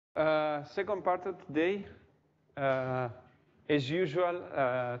Second part of today, as usual,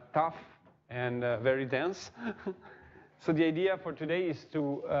 tough and very dense. So the idea for today is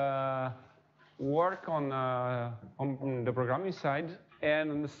to work on the programming side and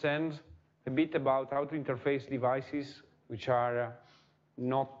understand a bit about how to interface devices which are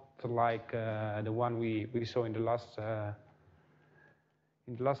not like the one we saw in the last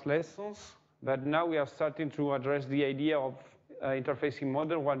lessons. But now we are starting to address the idea of interfacing more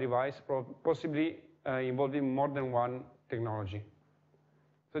than one device, possibly involving more than one technology.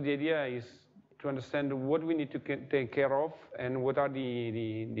 So the idea is to understand what we need to take care of and what are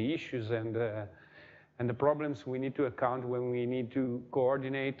the issues and the problems we need to account when we need to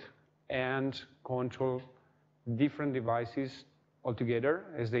coordinate and control different devices altogether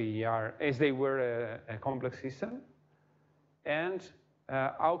as they were a complex system. And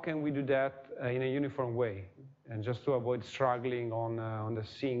how can we do that in a uniform way, and just to avoid struggling on the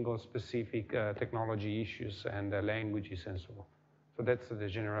single specific technology issues and languages and so on. So that's the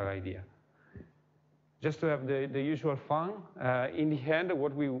general idea. Just to have the usual fun, in the end,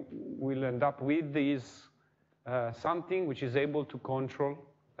 what we will end up with is something which is able to control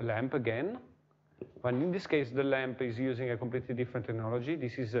a lamp again. But in this case, the lamp is using a completely different technology.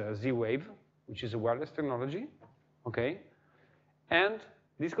 This is a Z-Wave, which is a wireless technology, okay? And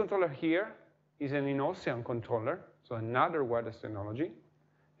this controller here is an in-ocean controller, so another wireless technology.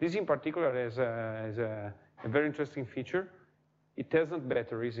 This in particular has a very interesting feature. It has not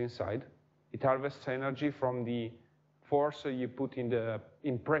batteries inside. It harvests energy from the force you put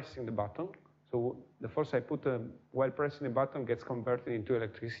in pressing the button. So the force I put while pressing the button gets converted into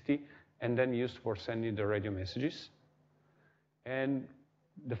electricity and then used for sending the radio messages. And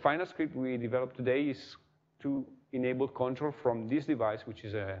the final script we developed today is to enable control from this device, which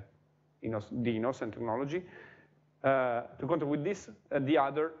is the innocent technology, to control with this, the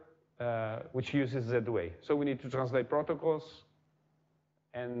other, which uses Z-Wave. So we need to translate protocols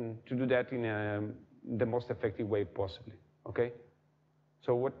and to do that in the most effective way possibly, okay?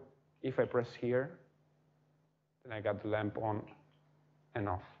 So what if I press here, then I got the lamp on and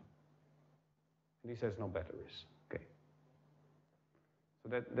off. This has no batteries, okay? So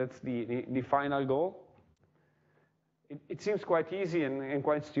that's the final goal. It seems quite easy and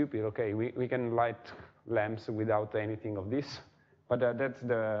quite stupid. Okay, we can light lamps without anything of this, but that's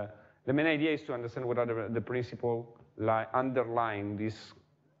the main idea is to understand what are the principle underlying this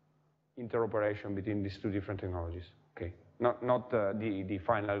interoperation between these two different technologies. Okay, not the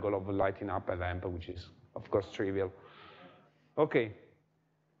final goal of lighting up a lamp, which is of course trivial. Okay,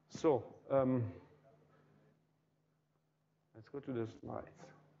 so let's go to the slides.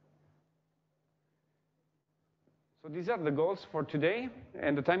 So these are the goals for today,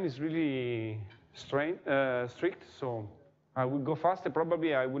 and the time is really strict, so I will go faster.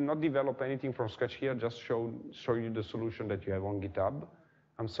 Probably I will not develop anything from scratch here, just show you the solution that you have on GitHub.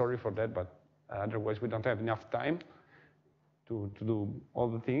 I'm sorry for that, but otherwise we don't have enough time to do all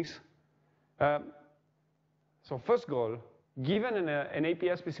the things. So first goal, given an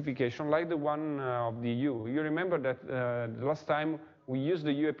API specification like the one of the U, you remember that the last time we used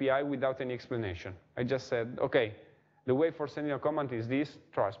the U API without any explanation. I just said, okay, the way for sending a command is this,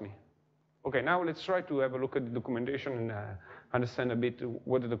 trust me. Okay, now let's try to have a look at the documentation and understand a bit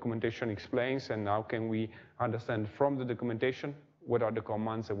what the documentation explains and how can we understand from the documentation what are the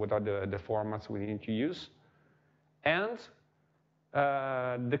commands and what are the formats we need to use. And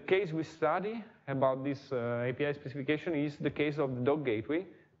the case we study about this API specification is the case of the dog gateway,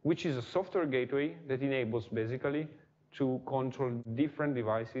 which is a software gateway that enables basically to control different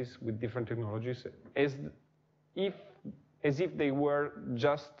devices with different technologies as if they were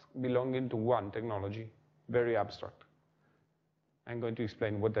just belonging to one technology, very abstract. I'm going to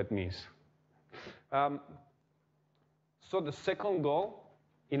explain what that means. So the second goal,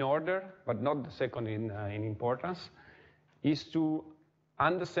 in order, but not the second in importance, is to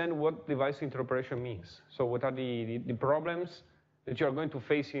understand what device interoperation means. So what are the problems that you are going to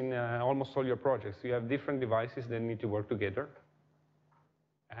face in almost all your projects? You have different devices that need to work together.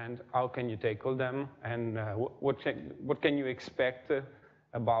 And how can you tackle them? And what can you expect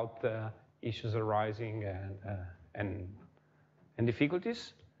about issues arising and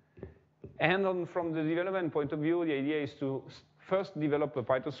difficulties? And from the development point of view, the idea is to first develop a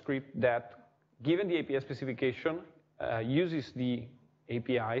Python script that, given the API specification, uses the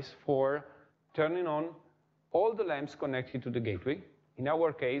APIs for turning on all the lamps connected to the gateway. In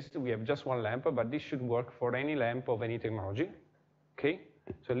our case, we have just one lamp, but this should work for any lamp of any technology. Okay?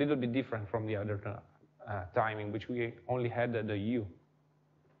 So a little bit different from the other time in which we only had the U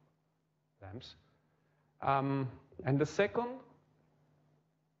lamps. And the second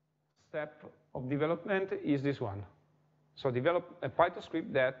step of development is this one. So develop a Python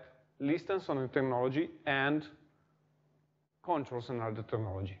script that listens on a technology and controls another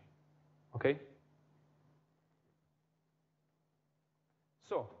technology, okay?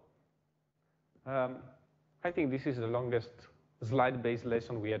 So, I think this is the longest slide-based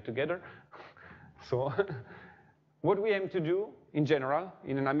lesson we had together. So, what we aim to do, in general,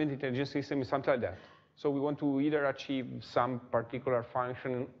 in an ambient intelligence system is something like that. So we want to either achieve some particular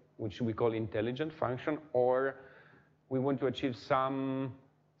function, which we call intelligent function, or we want to achieve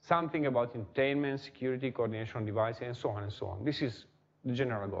something about entertainment, security, coordination of devices, and so on and so on. This is the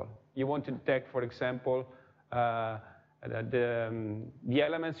general goal. You want to detect, for example, the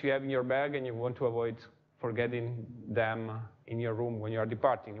elements you have in your bag, and you want to avoid forgetting them in your room when you are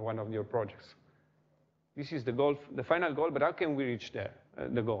departing in one of your projects. This is the goal, the final goal, but how can we reach there,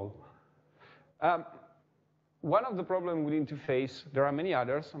 the goal? One of the problems we need to face, there are many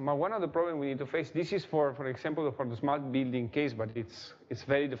others, but one of the problems we need to face, this is for example, for the smart building case, but it's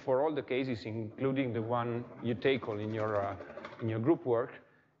valid for all the cases, including the one you tackle in your group work,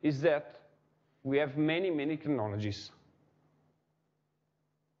 is that we have many technologies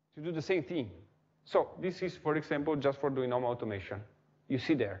to do the same thing. So this is, for example, just for doing home automation. You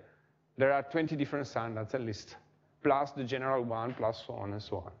see there are 20 different standards at least, plus the general one, plus so on and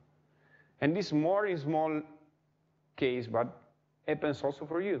so on. And this more in small case, but happens also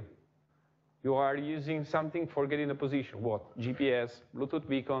for you. You are using something for getting a position. What? GPS, Bluetooth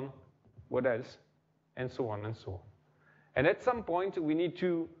beacon, what else? And so on and so on. And at some point, we need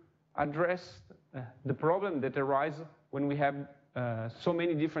to address the problem that arises when we have so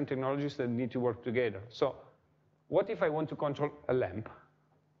many different technologies that need to work together. So what if I want to control a lamp?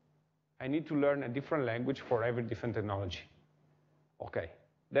 I need to learn a different language for every different technology. Okay,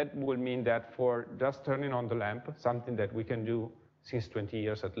 that will mean that for just turning on the lamp, something that we can do since 20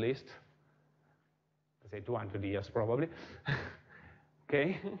 years at least, let's say 200 years probably,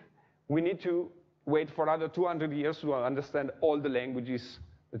 okay, we need to wait for another 200 years to understand all the languages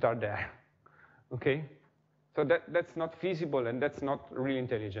that are there, okay? So that's not feasible, and that's not really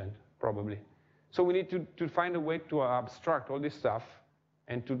intelligent, probably. So we need to find a way to abstract all this stuff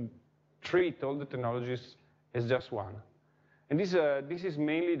and to treat all the technologies as just one. And this is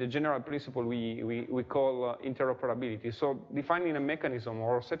mainly the general principle we call interoperability. So defining a mechanism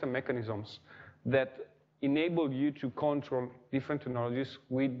or a set of mechanisms that enable you to control different technologies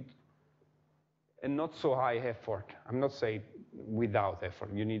with a not so high effort. I'm not saying without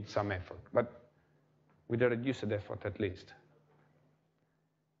effort, you need some effort, but with a reduced effort at least.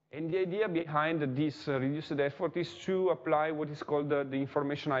 And the idea behind this reduced effort is to apply what is called the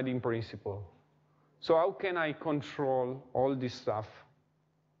information hiding principle. So how can I control all this stuff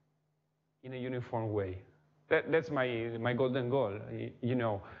in a uniform way? That's my golden goal. You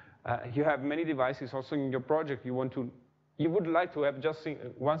know, you have many devices also in your project. You would like to have just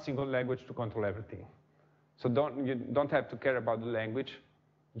one single language to control everything. So you don't have to care about the language.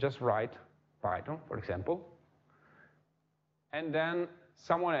 Just write Python, for example. And then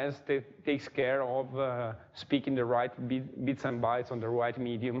someone else takes care of speaking the right bits and bytes on the right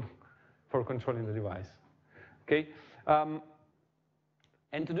medium for controlling the device, okay?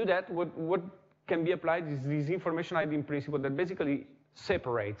 And to do that, what can be applied is this information hiding principle that basically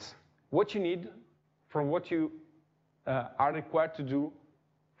separates what you need from what you are required to do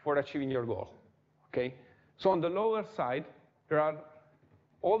for achieving your goal, okay? So on the lower side, there are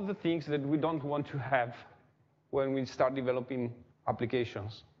all the things that we don't want to have when we start developing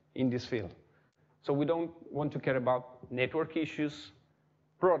applications in this field. So we don't want to care about network issues,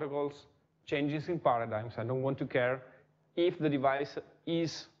 protocols, changes in paradigms. I don't want to care if the device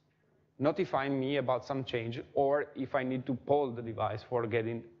is notifying me about some change or if I need to poll the device for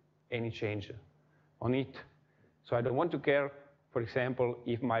getting any change on it. So I don't want to care, for example,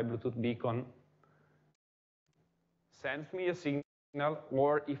 if my Bluetooth beacon sends me a signal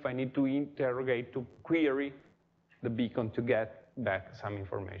or if I need to interrogate, to query the beacon to get back some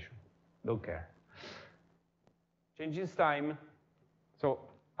information. Don't care. Changes time. So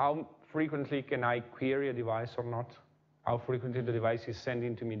how frequently can I query a device or not? How frequently the device is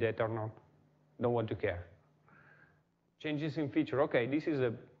sending to me data or not? Don't want to care. Changes in feature. Okay, this is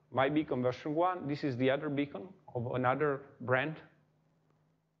my beacon version 1. This is the other beacon of another brand.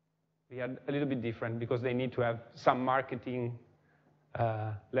 They are a little bit different because they need to have some marketing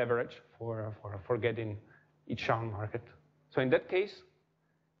leverage for getting each own market. So in that case,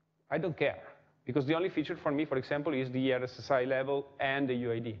 I don't care, because the only feature for me, for example, is the RSSI level and the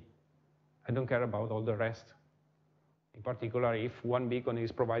UID. I don't care about all the rest. In particular, if one beacon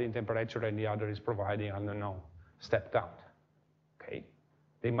is providing temperature and the other is providing, I don't know, step count, okay?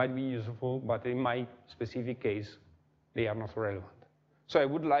 They might be useful, but in my specific case, they are not relevant. So I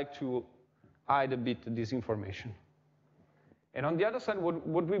would like to hide a bit this information. And on the other side,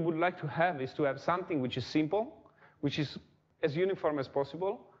 what we would like to have is to have something which is simple, which is as uniform as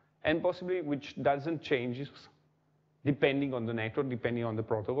possible, and possibly which doesn't change depending on the network, depending on the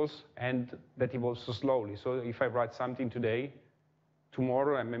protocols, and that evolves so slowly. So if I write something today,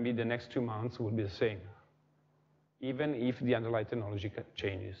 tomorrow and maybe the next 2 months will be the same, even if the underlying technology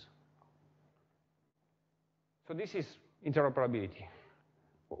changes. So this is interoperability.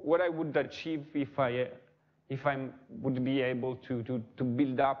 What I would achieve if I would be able to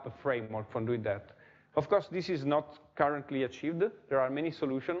build up a framework for doing that. Of course, this is not currently achieved. There are many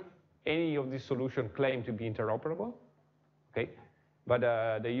solutions. Any of these solutions claim to be interoperable, okay? But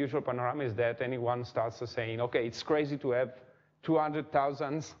the usual panorama is that anyone starts saying, okay, it's crazy to have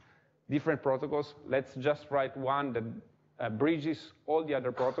 200,000 different protocols. Let's just write one that bridges all the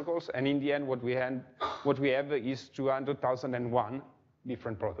other protocols, and in the end, what we have is 200,001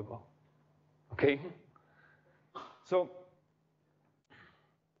 different protocol, okay? So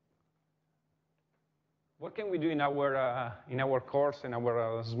what can we do in our course, in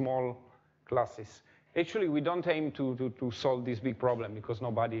our small classes? Actually, we don't aim to solve this big problem because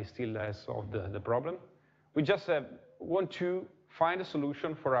nobody still has solved the problem. We just want to find a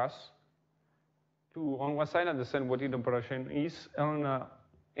solution for us to, on one side, understand what interoperation is,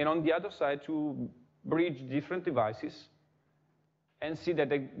 and on the other side, to bridge different devices and see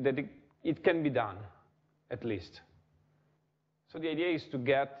that it can be done, at least. So the idea is to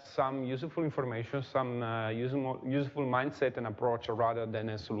get some useful information, some useful mindset and approach rather than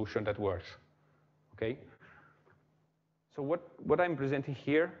a solution that works, okay? So what I'm presenting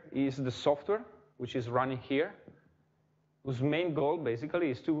here is the software, which is running here, whose main goal basically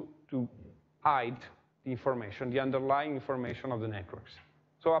is to hide the information, the underlying information of the networks.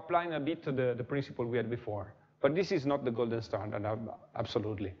 So applying a bit to the principle we had before. But this is not the golden standard,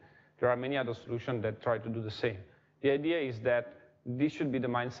 absolutely. There are many other solutions that try to do the same. The idea is that this should be the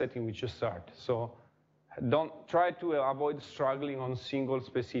mindset in which you start. So don't try to avoid struggling on single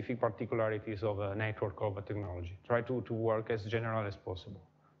specific particularities of a network or of a technology. Try to work as general as possible.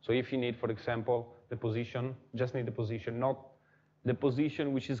 So if you need, for example, the position, just need the position, not the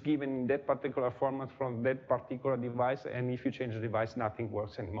position which is given in that particular format from that particular device, and if you change the device, nothing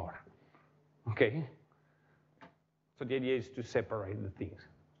works anymore, okay? So the idea is to separate the things.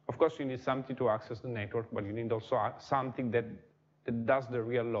 Of course, you need something to access the network, but you need also something that does the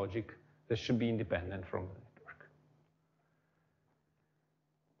real logic that should be independent from the network.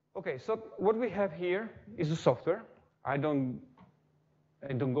 Okay, so what we have here is the software. I don't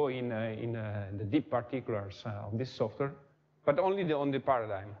go in the deep particulars of this software, but only on the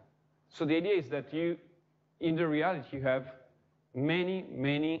paradigm. So the idea is that in the reality, you have many,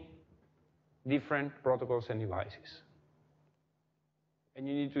 many different protocols and devices. And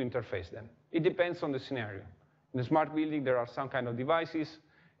you need to interface them. It depends on the scenario. In the smart building, there are some kind of devices.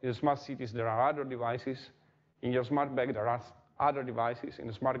 In the smart cities, there are other devices. In your smart bag, there are other devices. In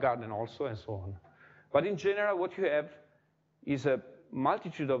the smart garden also, and so on. But in general, what you have is a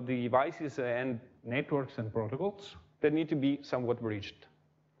multitude of devices and networks and protocols that need to be somewhat bridged.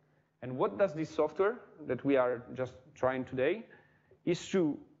 And what does this software that we are just trying today is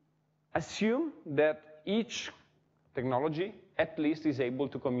to assume that each technology at least is able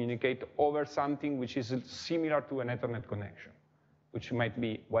to communicate over something which is similar to an Ethernet connection, which might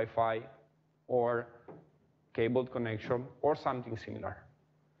be Wi-Fi or cabled connection or something similar,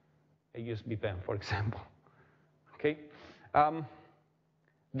 a USB pen, for example, okay?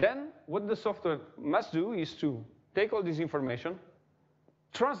 Then what the software must do is to take all this information,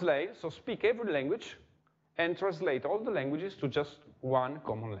 translate, so speak every language, and translate all the languages to just one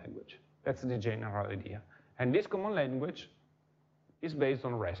common language. That's the general idea. And this common language is based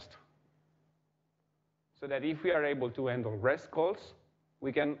on REST. So that if we are able to handle REST calls,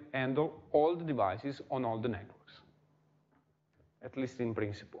 we can handle all the devices on all the networks, at least in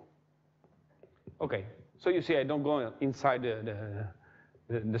principle. Okay, so you see I don't go inside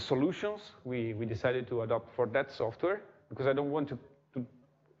the solutions we decided to adopt for that software, because I don't want to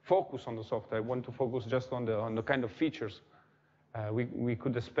focus on the software. I want to focus just on the kind of features we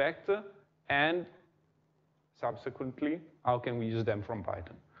could expect, and subsequently, how can we use them from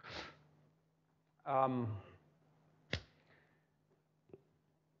Python?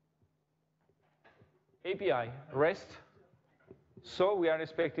 API, REST. So we are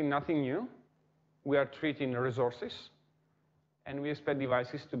expecting nothing new. We are treating resources, and we expect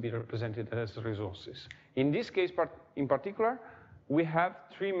devices to be represented as resources. In this case, in particular, we have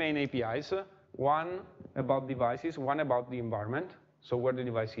three main APIs, one about devices, one about the environment, so where the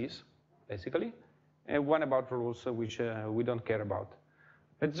device is, basically, and one about rules, which we don't care about.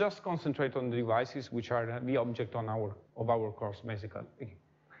 Let's just concentrate on the devices which are the object of our course, basically,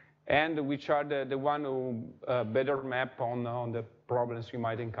 and which are the one who better map on the problems you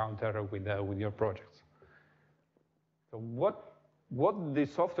might encounter with your projects. So what the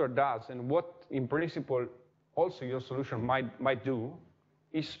software does, and what, in principle, also your solution might do,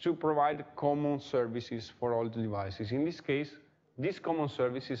 is to provide common services for all the devices. In this case, these common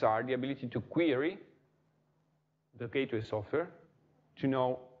services are the ability to query the gateway software, to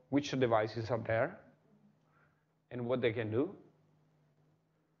know which devices are there and what they can do,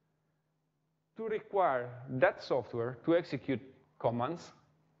 to require that software to execute commands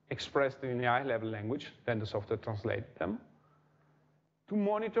expressed in a high-level language, then the software translates them, to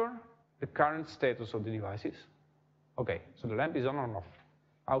monitor the current status of the devices. Okay, so the lamp is on or off.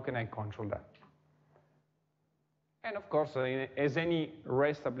 How can I control that? And of course, as any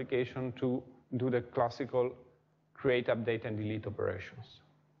REST application, to do the classical create, update, and delete operations.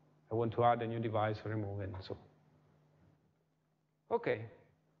 I want to add a new device, remove it, and so on. Okay.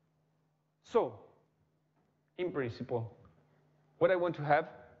 So, in principle, what I want to have,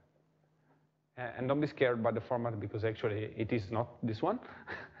 and don't be scared about the format, because actually it is not this one.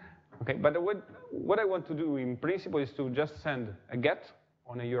 Okay, but what I want to do in principle is to just send a GET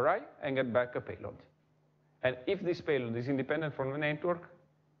on a URI and get back a payload. And if this payload is independent from the network,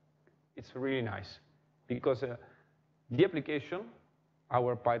 it's really nice, because the application,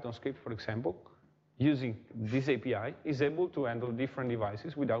 our Python script, for example, using this API, is able to handle different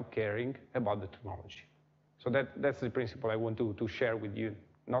devices without caring about the technology. So that's the principle I want to share with you,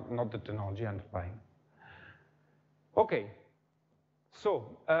 not the technology underlying. Okay,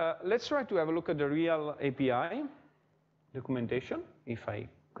 so let's try to have a look at the real API documentation, if I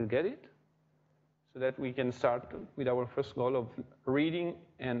could get it, so that we can start with our first goal of reading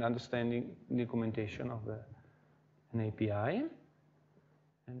and understanding the documentation of an API.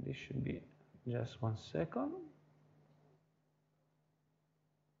 And this should be just 1 second.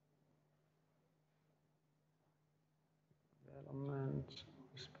 Development spaces.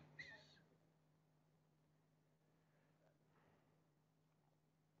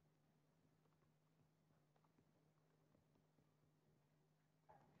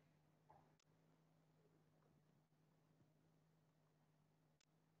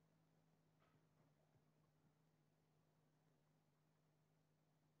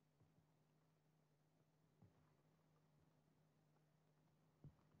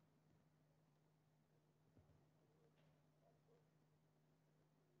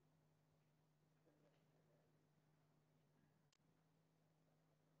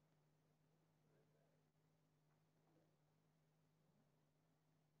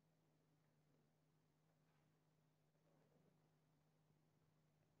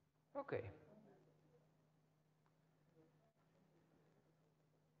 Okay.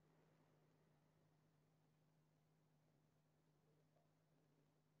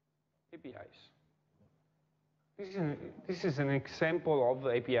 APIs. This is an example of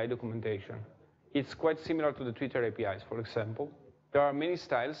API documentation. It's quite similar to the Twitter APIs, for example. There are many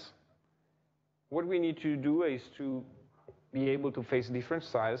styles. What we need to do is to be able to face different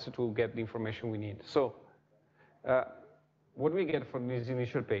styles to get the information we need. So what we get from this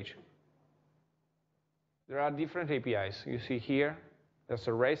initial page? There are different APIs. You see here, there's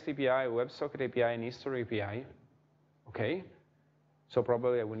a REST API, a WebSocket API, and history API. Okay, so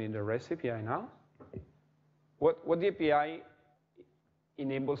probably I will need the REST API now. What the API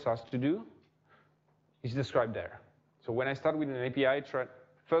enables us to do is described there. So when I start with an API,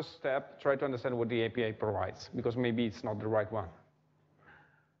 first step, try to understand what the API provides, because maybe it's not the right one.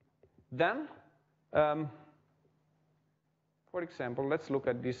 Then, for example, let's look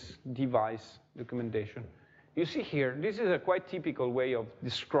at this device documentation. You see here, this is a quite typical way of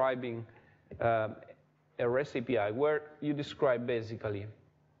describing a REST API, where you describe basically,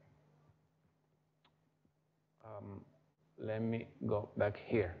 let me go back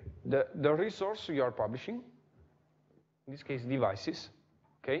here. The resource you are publishing, in this case devices,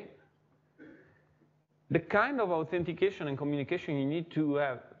 okay? The kind of authentication and communication you need to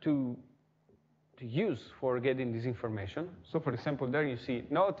have to use for getting this information. So for example, there you see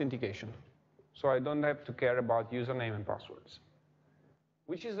no authentication. So I don't have to care about username and passwords.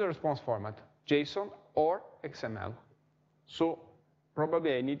 Which is the response format? JSON or XML. So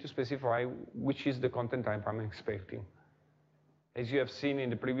probably I need to specify which is the content type I'm expecting. As you have seen in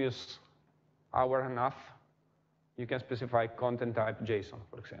the previous hour and a half, you can specify content type JSON,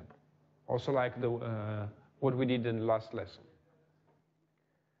 for example. Also like what we did in the last lesson.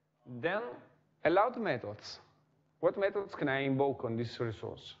 Then allowed methods. what methods can I invoke on this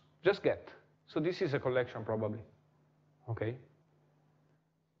resource? Just get. So this is a collection probably, okay?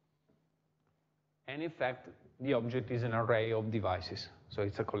 And in fact, the object is an array of devices. So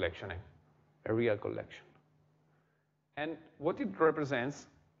it's a collection, a real collection. And what it represents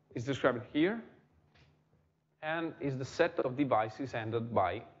is described here, and is the set of devices handled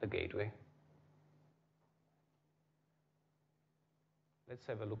by the gateway. Let's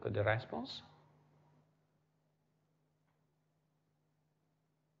have a look at the response.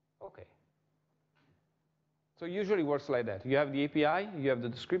 Okay. So usually it works like that. You have the API, you have the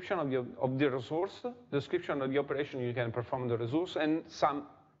description of the resource, description of the operation you can perform the resource, and some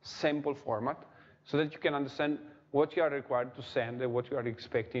sample format so that you can understand what you are required to send and what you are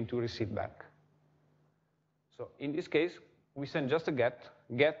expecting to receive back. So in this case, we send just a get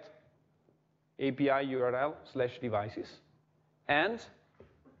API URL / devices, and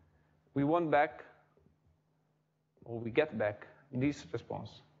we want back, or we get back this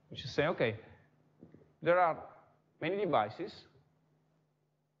response, which is saying, okay, there are many devices,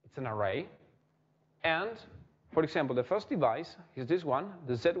 it's an array, and for example, the first device is this one,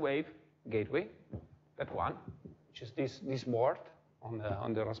 the Z-Wave gateway, that one, which is this board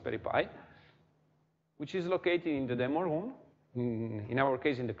on the Raspberry Pi, which is located in the demo room, in our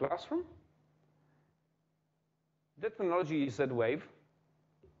case in the classroom. The technology is Z-Wave.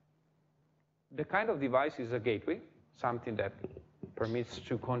 The kind of device is a gateway, something that permits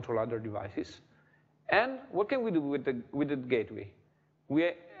to control other devices. And what can we do with the gateway?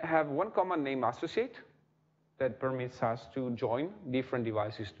 We have one command name associate that permits us to join different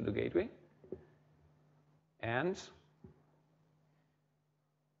devices to the gateway. And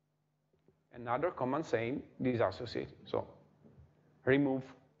another command saying disassociate. So remove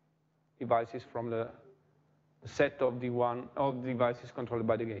devices from the set of devices controlled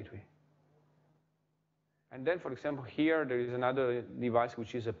by the gateway. And then, for example, here there is another device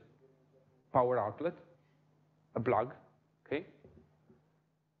which is a power outlet, a plug, okay?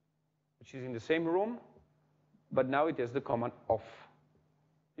 Which is in the same room, but now it has the command off.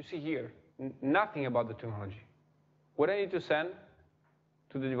 You see here, nothing about the technology. What I need to send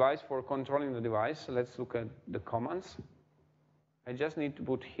to the device for controlling the device, let's look at the commands. I just need to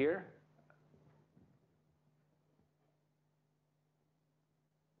put here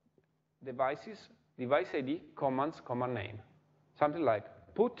devices, device ID, commands, command name. Something like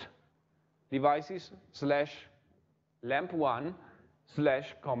put devices / lamp1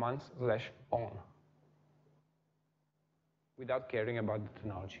 / commands / on, without caring about the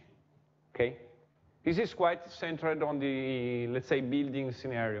technology, okay? This is quite centered on the, let's say, building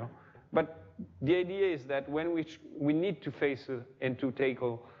scenario. But the idea is that when we need to face and to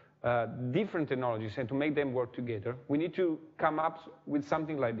tackle different technologies and to make them work together, we need to come up with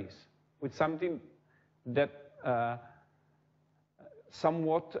something like this, with something that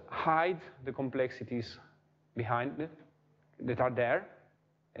somewhat hide the complexities behind it that are there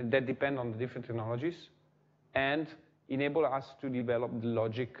and that depend on the different technologies, and enable us to develop the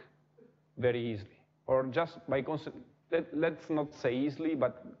logic very easily. Or just by, let's not say easily,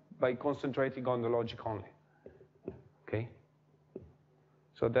 but by concentrating on the logic only, okay?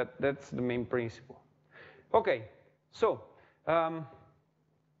 So that's the main principle. Okay, so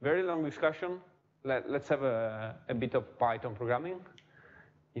very long discussion. Let's have a bit of Python programming,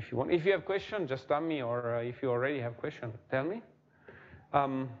 if you want. If you have questions, just tell me, or if you already have questions, tell me.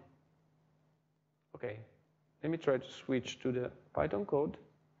 Okay, let me try to switch to the Python code.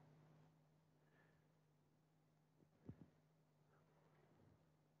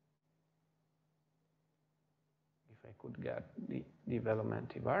 If I could get the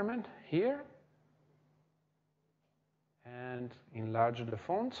development environment here, and enlarge the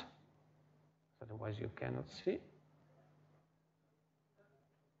font, otherwise you cannot see.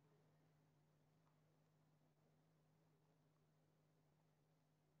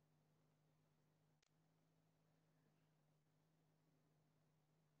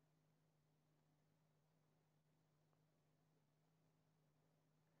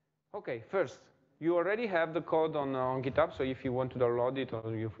 Okay, first, you already have the code on GitHub, so if you want to download it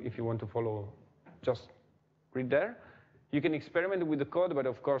or if you want to follow, just read there. You can experiment with the code, but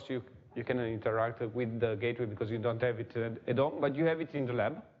of course you can interact with the gateway because you don't have it at home, but you have it in the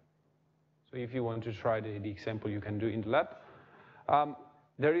lab. So if you want to try the example, you can do it in the lab.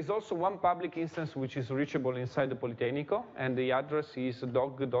 There is also one public instance which is reachable inside the Politecnico, and the address is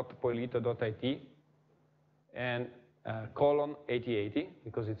dog.polito.it and :8080,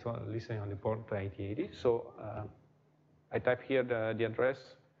 because it's listening on the port 8080. So I type here the address.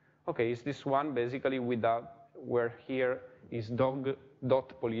 Okay, it's this one basically without, where here is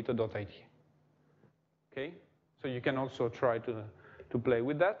dog.polito.it. Okay, So you can also try to play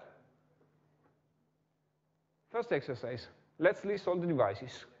with that. First exercise, let's list all the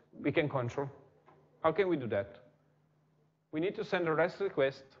devices we can control. How can we do that? We need to send a REST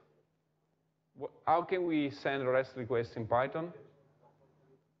request. How can we send a REST request in Python?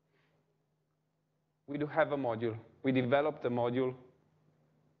 We do have a module. We developed a module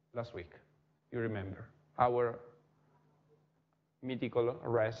last week, you remember. Our mythical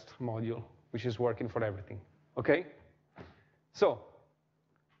REST module, which is working for everything, okay? So,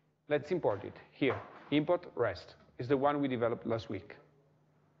 let's import it here. Import REST is the one we developed last week.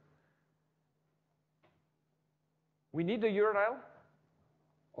 We need the URL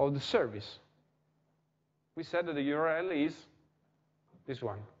of the service. We said that the URL is this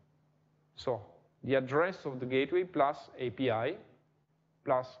one. So, the address of the gateway plus API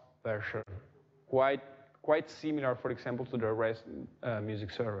plus version. Quite similar, for example, to the REST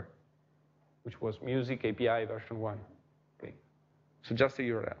music server, which was music API version 1. Okay. So just a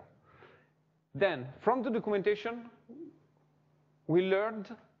URL. Then, from the documentation, we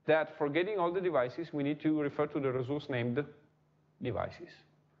learned that for getting all the devices, we need to refer to the resource named devices.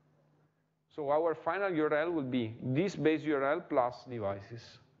 So our final URL will be this base URL plus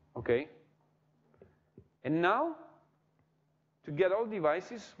devices, okay? And now, to get all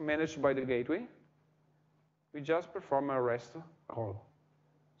devices managed by the gateway, we just perform a REST call.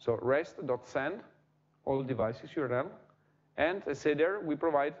 So rest.send all devices URL, and as I said there, we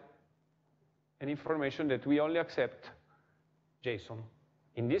provide an information that we only accept JSON.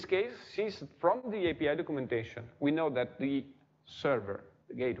 In this case, since from the API documentation, we know that the server,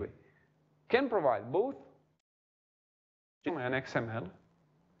 the gateway, can provide both JSON and XML.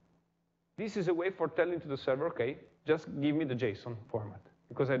 This is a way for telling to the server, okay, just give me the JSON format,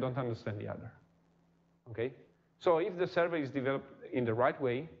 because I don't understand the other. Okay? So if the server is developed in the right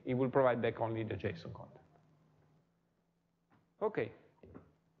way, it will provide back only the JSON content. Okay.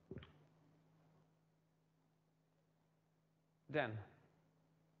 Then,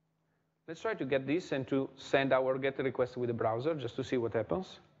 let's try to get this and to send our GET request with the browser just to see what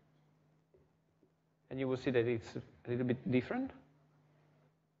happens. And you will see that it's a little bit different.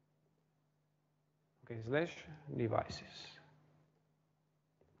 Okay, / devices.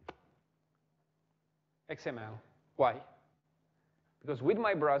 XML. Why? Because with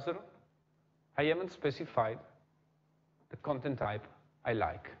my browser, I haven't specified the content type I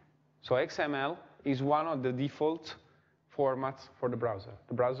like. So XML is one of the default formats for the browser.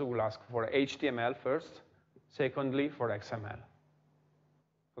 The browser will ask for HTML first, secondly for XML.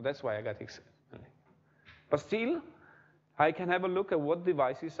 So that's why I got XML. But still, I can have a look at what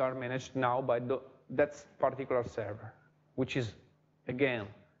devices are managed now by that particular server, which is, again,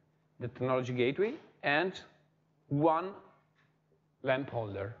 the technology gateway and one lamp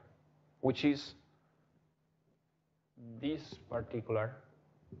holder, which is this particular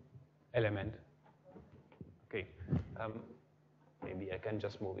element. Okay, maybe I can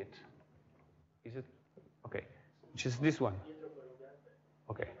just move it. Is it? Okay, which is this one.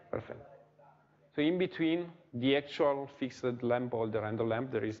 Okay, perfect. So in between the actual fixed lamp holder and the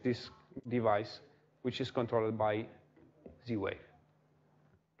lamp, there is this device which is controlled by Z-Wave.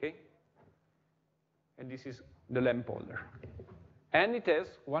 Okay? And this is the lamp holder. And it has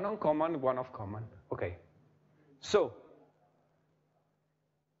one on command, one off command. Okay. So,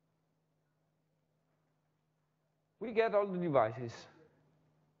 we get all the devices.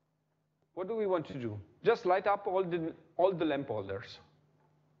 What do we want to do? Just light up all the lamp holders.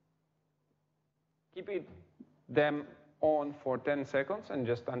 Keep them on for 10 seconds and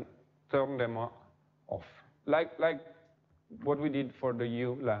just turn them off. Like what we did for the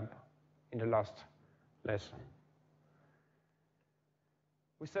U lamp in the last lesson.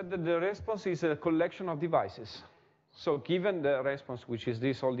 We said that the response is a collection of devices. So given the response, which is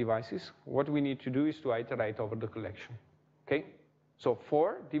these all devices, what we need to do is to iterate over the collection. Okay? So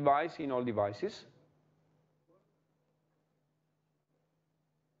for device in all devices,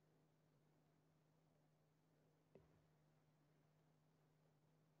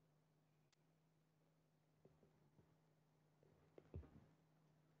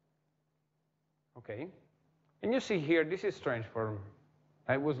 okay? And you see here, this is strange for me.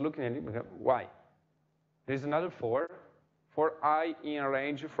 I was looking at it, because why? There's another for I in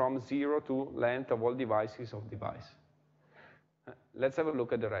range from 0 to length of all devices of device. Let's have a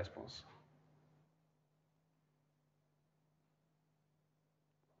look at the response.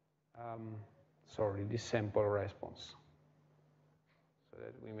 Sorry, this sample response, so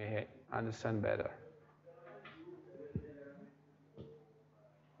that we may understand better.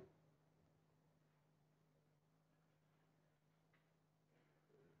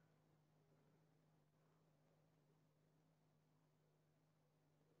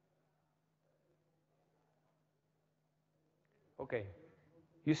 Okay,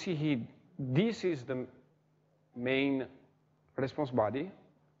 you see here, this is the main response body,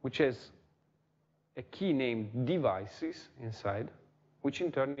 which has a key named devices inside, which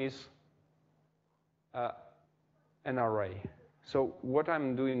in turn is an array. So what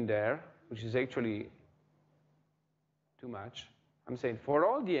I'm doing there, which is actually too much, I'm saying for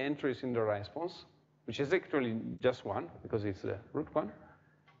all the entries in the response, which is actually just one, because it's the root one,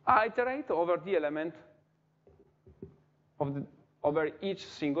 I iterate over the element over each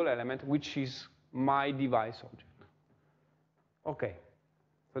single element, which is my device object. Okay,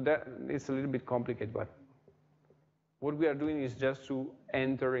 so that it's a little bit complicated, but what we are doing is just to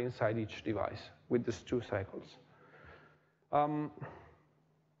enter inside each device with these two cycles.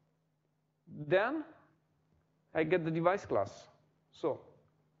 Then I get the device class. So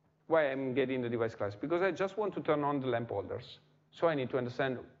why I'm getting the device class? Because I just want to turn on the lamp holders. So I need to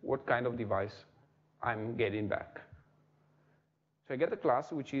understand what kind of device I'm getting back. So I get a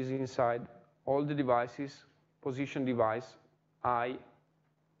class which is inside all the devices, position device, I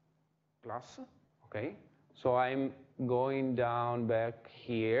class, okay? So I'm going down back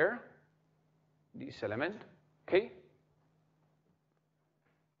here, this element, okay?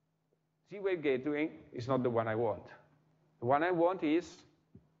 Z-Wave gateway is not the one I want. The one I want is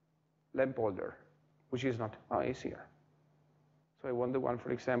lamp holder, which is not, oh, it's here. So I want the one,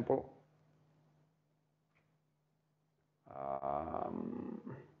 for example,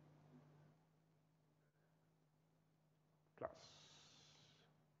 class.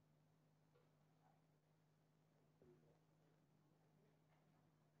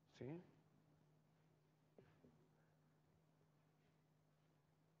 See?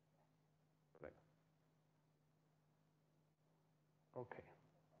 Okay.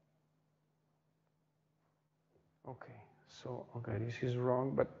 Okay, so, okay, this is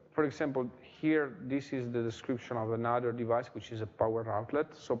wrong, but for example, here, this is the description of another device, which is a power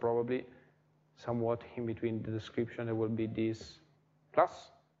outlet, so probably somewhat in between the description, there will be this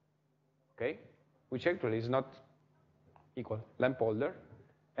plus, okay, which actually is not equal, lamp holder,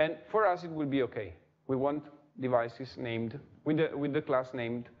 and for us, it will be okay. We want devices named, with the class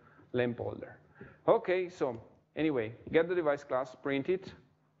named lamp holder. Okay, so anyway, get the device class, print it.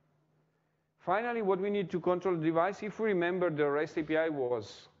 Finally, what we need to control the device, if we remember the REST API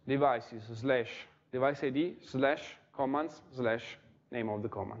was devices / device ID / commands / name of the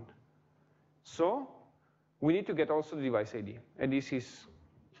command. So we need to get also the device ID. And this is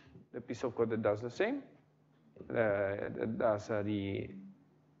the piece of code that does the same. That does the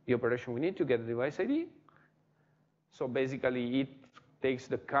operation we need to get the device ID. So basically, it takes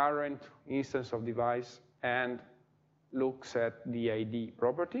the current instance of device and looks at the ID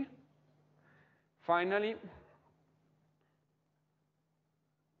property. Finally,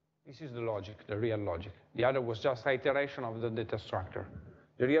 this is the logic, the real logic. The other was just iteration of the data structure.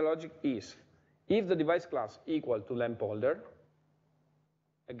 The real logic is, if the device class equal to lamp holder,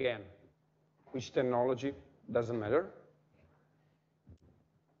 again, which technology, doesn't matter.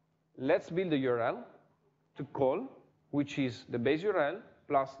 Let's build a URL to call, which is the base URL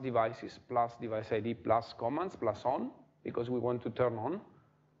plus devices plus device ID plus commands plus on, because we want to turn on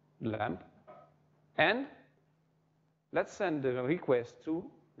the lamp. And let's send the request to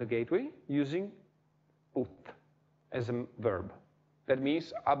the gateway using put as a verb. That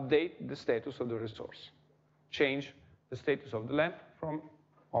means update the status of the resource. Change the status of the lamp from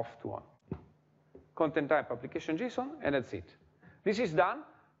off to on. Content type application JSON, and that's it. This is done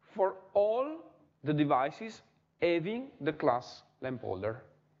for all the devices having the class lamp holder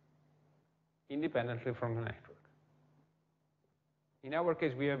independently from the network. In our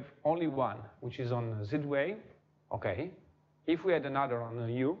case, we have only one, which is on Z-Wave. Okay. If we had another on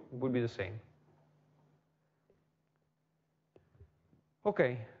U, it would be the same.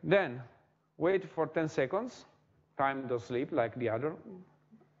 Okay, then wait for 10 seconds. Time does sleep like the other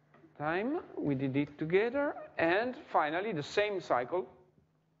time. We did it together. And finally, the same cycle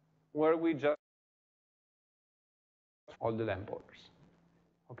where we just all the lamp holders.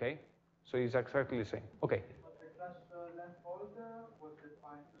 Okay? So it's exactly the same. Okay.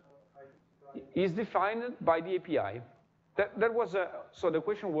 Is defined by the API. That was so the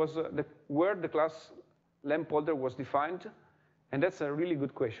question was where the class lamp holder was defined, and that's a really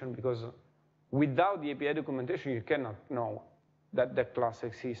good question because without the API documentation you cannot know that the class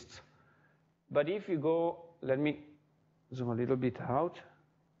exists. But if you go, let me zoom a little bit out,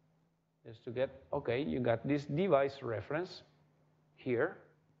 just to get, okay, you got this device reference here,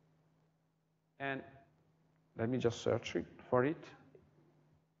 and let me just search for it.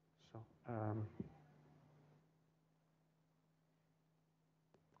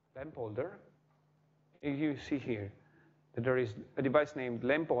 Lamp holder, you see here, that there is a device named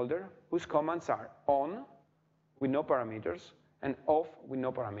lamp holder whose commands are on with no parameters and off with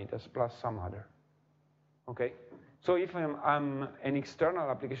no parameters plus some other. Okay? So if I'm an external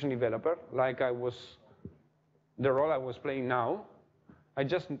application developer, like the role I was playing now, I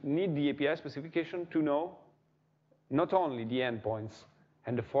just need the API specification to know not only the endpoints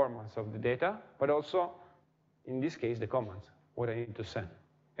and the formats of the data, but also, in this case, the commands, what I need to send,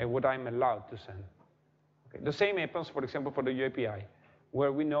 and what I'm allowed to send. Okay. The same happens, for example, for the UAPI,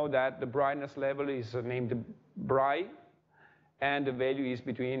 where we know that the brightness level is named bright, and the value is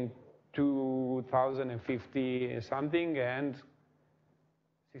between 2050 something and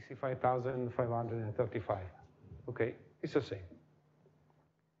 65,535. Okay, it's the same.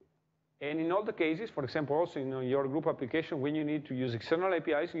 And in all the cases, for example, also in your group application, when you need to use external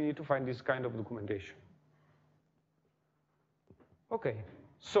APIs, you need to find this kind of documentation. Okay,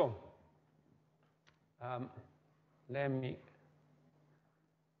 so let me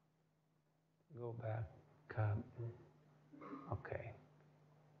go back. Okay.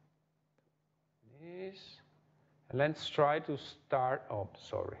 This. And let's try to start. Oh,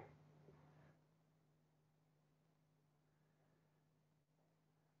 sorry.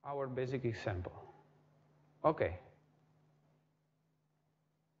 Our basic example. Okay.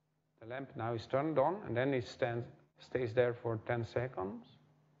 The lamp now is turned on, and then it stays there for 10 seconds.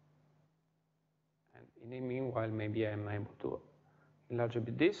 And in the meanwhile, maybe I'm able to enlarge a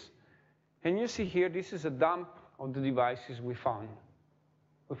bit this. And you see here, this is a dump of the devices we found.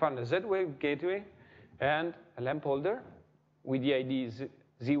 We found a Z-Wave gateway and a lamp holder with the ID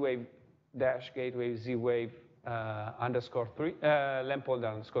Z-Wave-gateway Z-Wave _3, lamp holder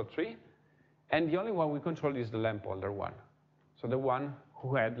 _3, and the only one we control is the lamp holder one. So the one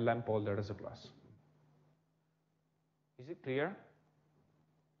who had lamp holder as a class. Is it clear?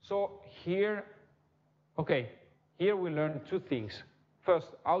 So here, okay, here we learn two things.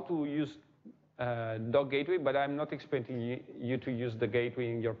 First, how to use dog gateway, but I'm not expecting you to use the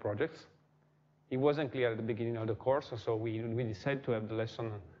gateway in your projects. It wasn't clear at the beginning of the course, so we decided to have the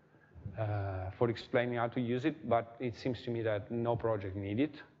lesson for explaining how to use it, but it seems to me that no project needs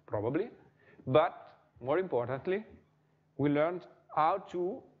it, probably. But more importantly, we learned how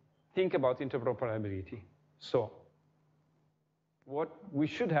to think about interoperability. So what we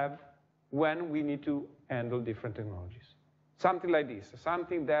should have when we need to handle different technologies. Something like this,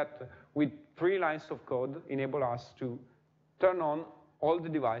 something that with 3 lines of code enable us to turn on all the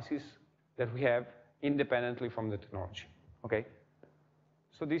devices that we have independently from the technology, okay?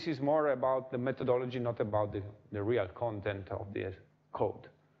 So this is more about the methodology, not about the real content of the code.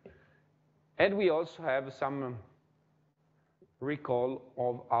 And we also have some recall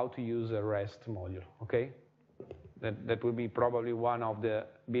of how to use a REST module, okay? That will be probably one of the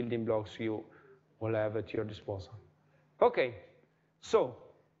building blocks you will have at your disposal. Okay, so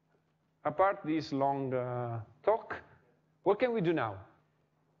apart this long talk, what can we do now?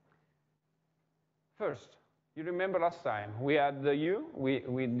 First, you remember last time, we had the U,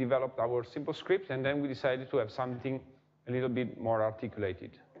 we developed our simple script, and then we decided to have something a little bit more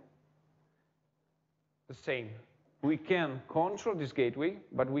articulated. The same, we can control this gateway,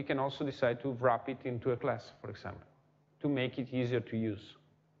 but we can also decide to wrap it into a class, for example, to make it easier to use.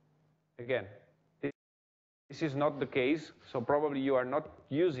 Again, this is not the case, so probably you are not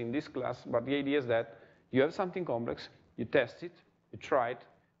using this class, but the idea is that you have something complex, you test it, you try it,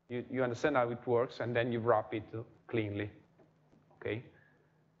 you understand how it works, and then you wrap it cleanly, okay?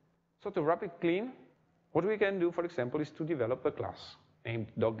 So to wrap it clean, what we can do, for example, is to develop a class named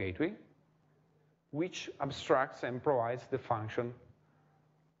dog gateway, which abstracts and provides the function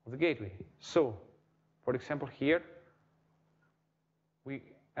of the gateway. So, for example, here, we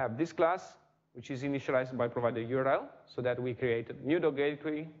have this class, which is initialized by providing URL, so that we create a new dog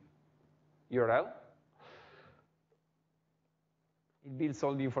gateway URL. It builds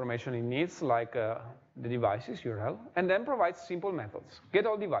all the information it needs, like the devices URL, and then provides simple methods. Get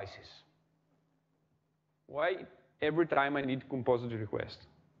all devices. Why every time I need to compose the request?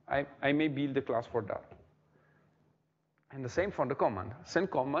 I may build a class for that. And the same for the command.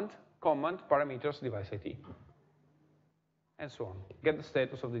 Send command parameters device ID. And so on. Get the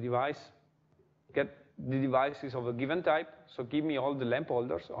status of the device, get the devices of a given type, so give me all the lamp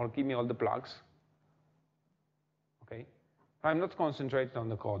holders, or give me all the plugs. Okay? I'm not concentrating on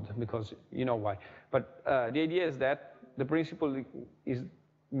the code, because you know why. But the idea is that the principle is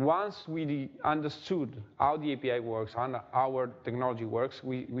once we understood how the API works, how our technology works,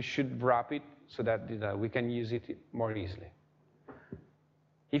 we should wrap it so that we can use it more easily.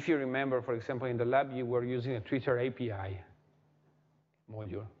 If you remember, for example, in the lab, you were using a Twitter API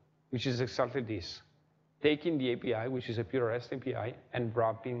module, which is exactly this. taking the API, which is a pure REST API, and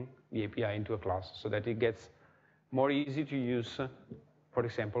wrapping the API into a class so that it gets more easy to use, for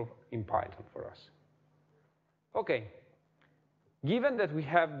example, in Python for us. Okay, given that we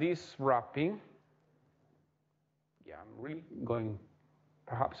have this wrapping, yeah, I'm really going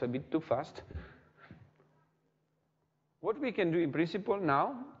perhaps a bit too fast. What we can do in principle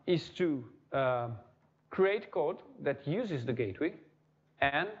now is to create code that uses the gateway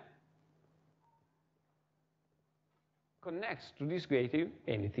and connects to this gateway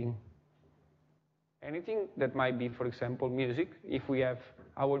anything. Anything that might be, for example, music. If we have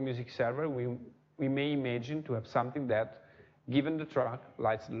our music server, we may imagine to have something that, given the track,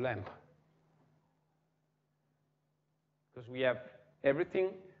 lights the lamp. Because we have everything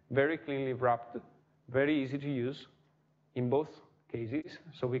very cleanly wrapped, very easy to use in both cases.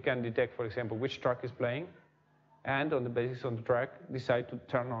 So we can detect, for example, which track is playing, and on the basis of the track, decide to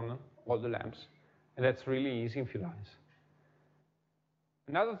turn on all the lamps. And that's really easy in a few lines.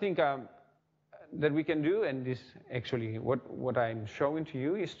 Another thing that we can do, and this actually what I'm showing to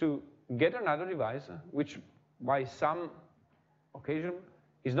you, is to get another device which by some occasion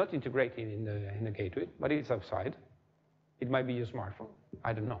is not integrated in the gateway, but it's outside. It might be your smartphone,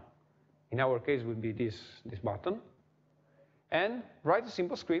 I don't know. In our case, it would be this button. And write a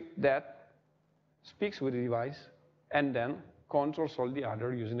simple script that speaks with the device and then controls all the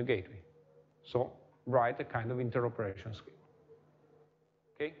other using the gateway. So write a kind of interoperation script.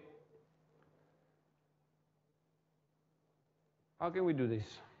 Okay? How can we do this?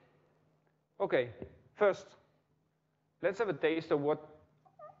 Okay, first, let's have a taste of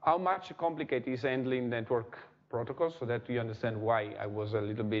how much complicated is handling network protocols so that you understand why I was a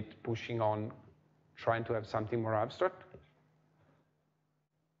little bit pushing on trying to have something more abstract.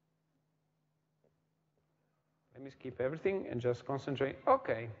 Let me skip everything and just concentrate.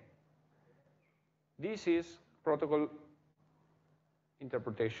 Okay. This is protocol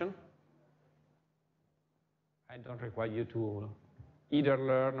interpretation. I don't require you to either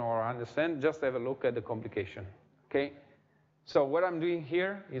learn or understand, just have a look at the complication, okay? So what I'm doing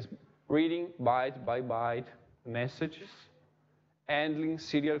here is reading byte by byte messages, handling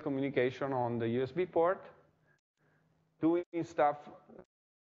serial communication on the USB port, doing stuff,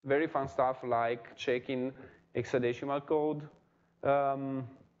 very fun stuff like checking hexadecimal code. There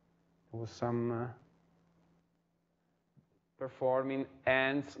was some performing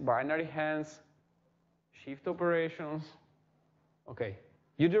ANDs, binary ANDs, shift operations. Okay,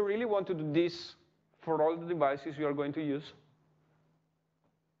 you do really want to do this for all the devices you are going to use?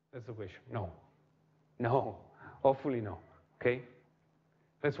 That's the question. No. No, hopefully no, okay?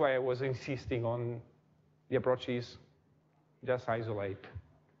 That's why I was insisting on the approach is just isolate.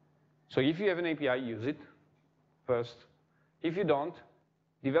 So if you have an API, use it first. If you don't,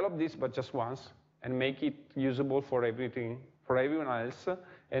 develop this but just once and make it usable for everything, for everyone else,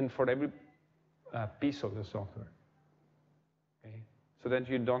 and for every piece of the software. Okay? So that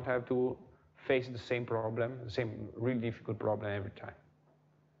you don't have to face the same problem, the same really difficult problem every time.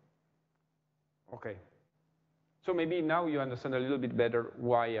 Okay. So maybe now you understand a little bit better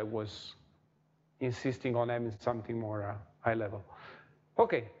why I was insisting on having something more high level.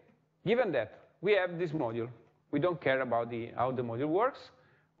 Okay, given that we have this module, we don't care about how the module works.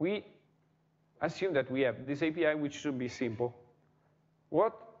 We assume that we have this API which should be simple.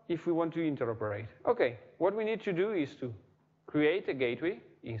 What if we want to interoperate? Okay, what we need to do is to create a gateway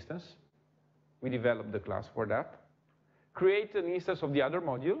instance. We develop the class for that. Create an instance of the other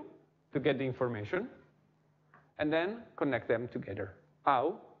module to get the information, and then connect them together.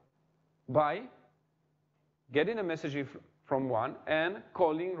 How? By getting a message from one and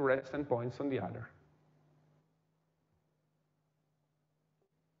calling REST endpoints on the other.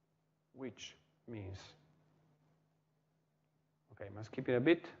 Which means, okay, I'm skipping a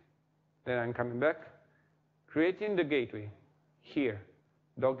bit, then I'm coming back. Creating the gateway here,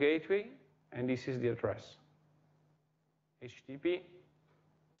 dot gateway, and this is the address. HTTP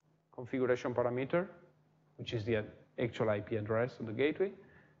configuration parameter, which is the actual IP address of the gateway,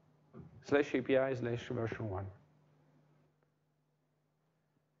 /API/version1.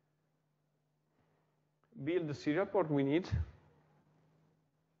 Build the serial port we need.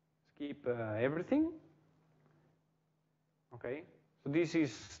 Skip everything. Okay, so this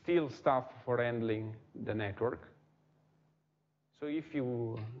is still stuff for handling the network. So if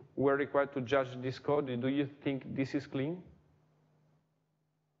you were required to judge this code, do you think this is clean?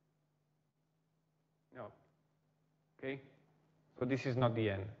 No. Okay, so this is not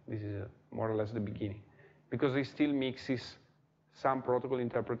the end. This is more or less the beginning, because it still mixes some protocol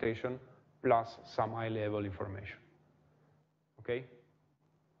interpretation plus some high-level information. Okay,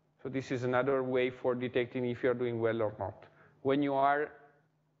 So this is another way for detecting if you're doing well or not. When you are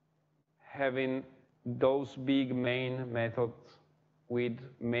having those big main methods with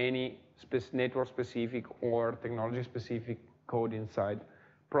many network-specific or technology-specific code inside,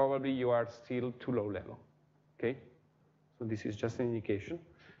 probably you are still too low level, okay? So this is just an indication.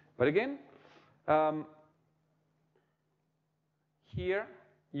 But again, here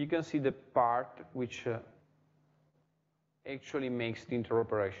you can see the part which actually makes the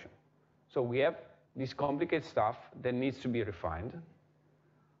interoperation. So we have this complicated stuff that needs to be refined.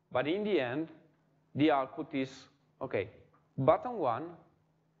 But in the end, the output is, okay, button 1,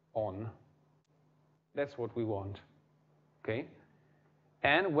 on. That's what we want, okay?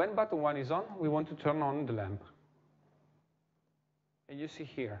 And when button 1 is on, we want to turn on the lamp. And you see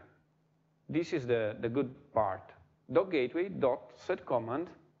here, this is the good part. .gateway dot set command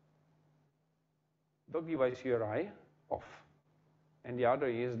 .device URI off. And the other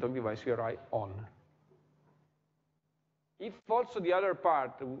is .device URI on. If also the other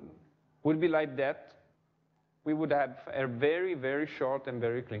part would be like that, we would have a very, very short and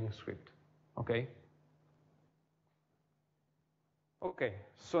very clean script, okay? Okay,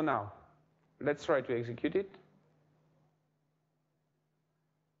 so now, let's try to execute it.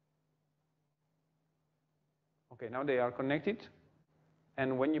 Okay, now they are connected,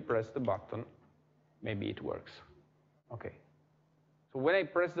 and when you press the button, maybe it works. Okay. So when I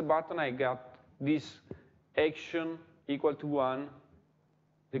press the button, I got this action equal to 1,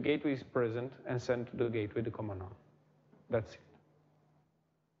 the gateway is present, and sent to the gateway the command on. That's it.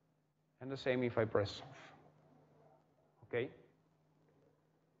 And the same if I press off. Okay?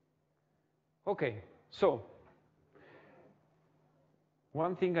 Okay, so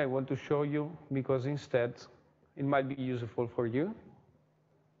one thing I want to show you, because instead it might be useful for you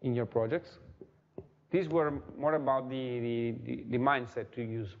in your projects. These were more about the mindset to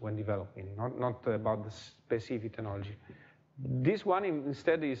use when developing, not about the specific technology. This one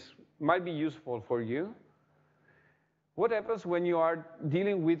instead might be useful for you. What happens when you are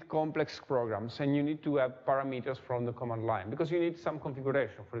dealing with complex programs and you need to have parameters from the command line? Because you need some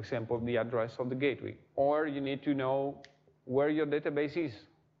configuration, for example, the address of the gateway, or you need to know where your database is,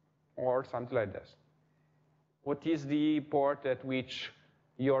 or something like this. What is the port at which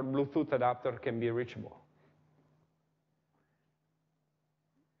your Bluetooth adapter can be reachable?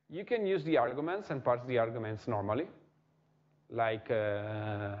 You can use the arguments and parse the arguments normally, like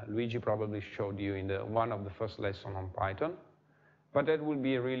Luigi probably showed you in one of the first lessons on Python, but that will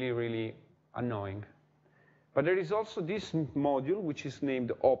be really, really annoying. But there is also this module which is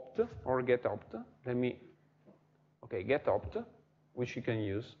named opt or getopt. Getopt, which you can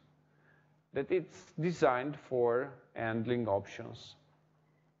use, that it's designed for handling options.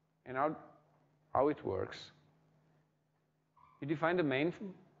 And how it works. You define the main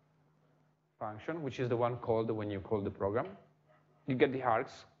function, which is the one called when you call the program. You get the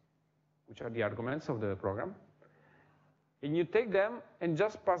args, which are the arguments of the program. And you take them and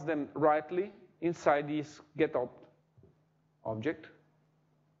just pass them rightly inside this getopt object,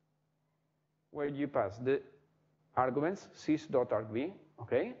 where you pass the arguments, sys.argv,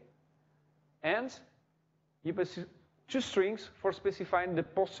 okay? And you pass 2 strings for specifying the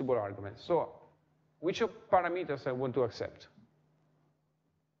possible arguments. So which parameters I want to accept.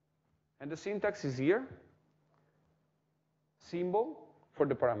 And the syntax is here. Symbol for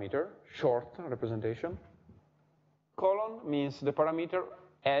the parameter, short representation. Colon means the parameter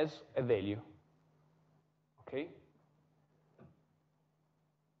has a value. Okay?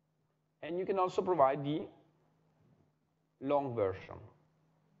 And you can also provide the long version.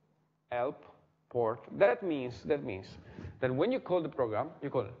 Help, port. That means that when you call the program, you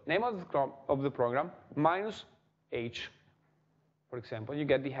call name of the program minus h. For example, you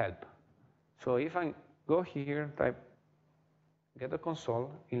get the help. So if I go here, type get the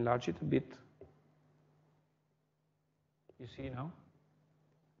console, enlarge it a bit. You see now?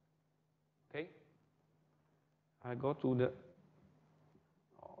 Okay. I go to the,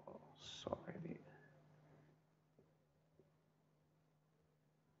 oh, sorry.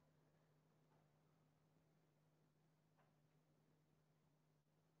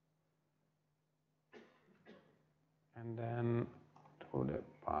 And then to the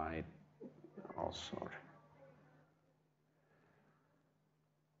byte, oh, sorry.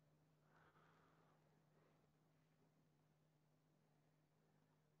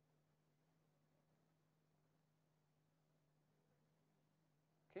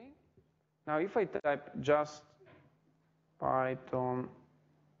 Okay. Now, if I type just Python,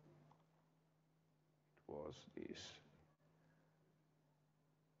 it was this.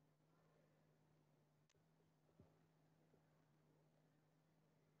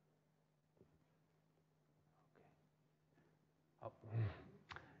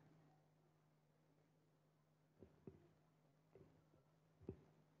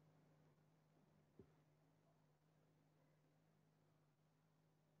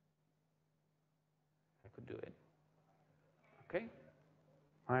 do it. Okay?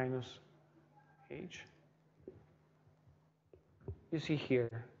 Minus H. You see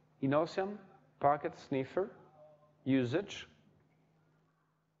here, Inosium, packet sniffer, usage.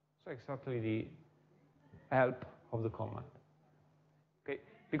 So exactly the help of the command. Okay?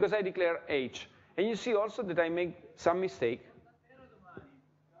 Because I declare H. And you see also that I make some mistake.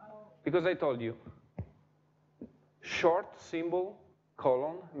 Because I told you, short symbol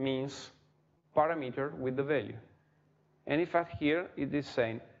colon means parameter with the value. And in fact here it is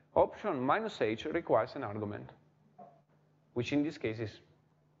saying option minus H requires an argument, which in this case is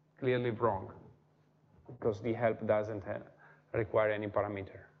clearly wrong, because the help doesn't require any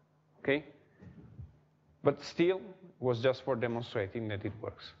parameter, okay? But still, was just for demonstrating that it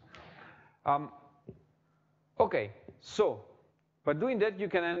works. Okay, so, by doing that, you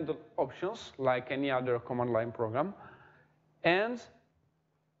can handle options like any other command line program, and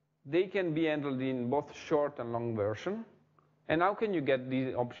they can be handled in both short and long version. And how can you get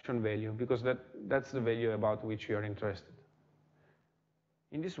the option value? Because that's the value about which you are interested.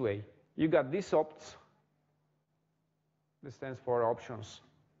 In this way, you got this opts, that stands for options,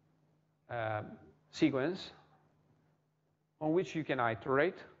 sequence, on which you can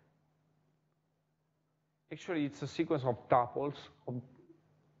iterate. Actually, it's a sequence of tuples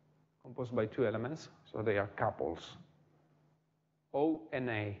composed by two elements, so they are couples, O and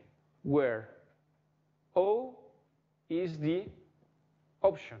A, where O is the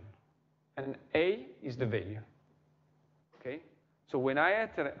option, and A is the value, okay? So when I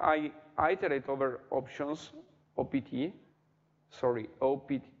iterate over options, OPT, sorry,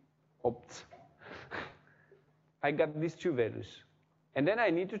 OPT, opts, I got these two values. And then I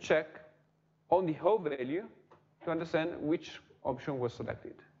need to check on the O value to understand which option was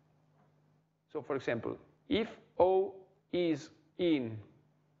selected. So for example, if O is in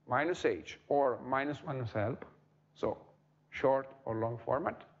minus H or minus help, so short or long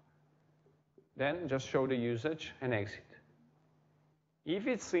format, then just show the usage and exit. If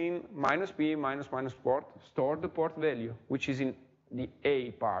it's in minus B, minus port, store the port value, which is in the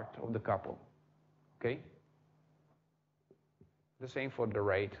A part of the couple, okay? The same for the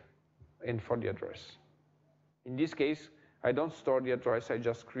rate and for the address. In this case, I don't store the address, I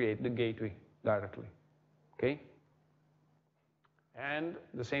just create the gateway directly, okay? And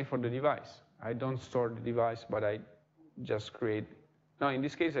the same for the device. I don't store the device, but I just create, no, in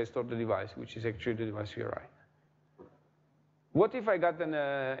this case I store the device, which is actually the device URI. What if I got an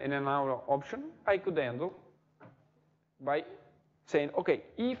another option? I could handle by saying, okay,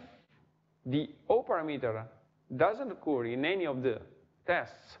 if the O parameter doesn't occur in any of the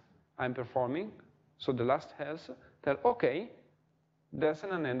tests I'm performing, so the last else, tell, okay, there's an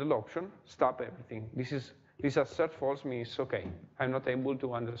unhandled option, stop everything. This assert false means, okay, I'm not able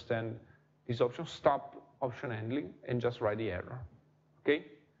to understand this option, stop option handling, and just write the error, okay?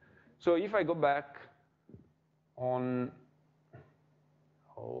 So if I go back on,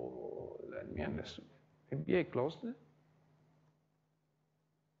 oh, let me understand, maybe I closed it.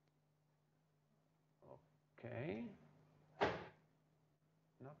 Okay,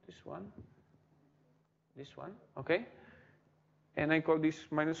 not this one, okay? And I call this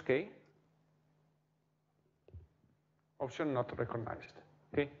minus K, option not recognized,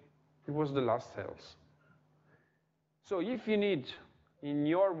 okay? It was the last else. So if you need, in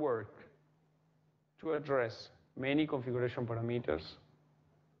your work, to address many configuration parameters,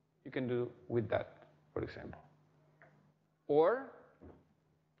 you can do with that, for example. Or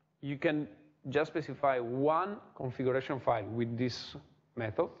you can just specify one configuration file with this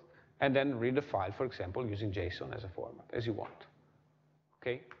method, and then read the file, for example, using JSON as a format, as you want,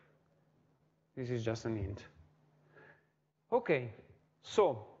 okay? This is just an hint. Okay,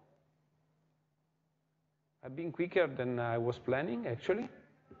 so I've been quicker than I was planning, actually.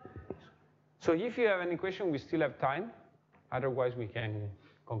 So if you have any question, we still have time. Otherwise, we can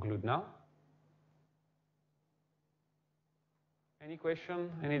conclude now. Any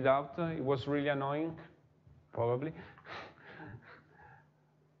question, any doubt? It was really annoying, probably.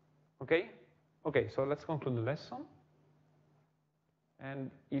 Okay? Okay, so let's conclude the lesson.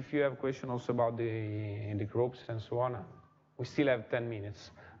 And if you have questions also about the groups and so on, we still have 10 minutes.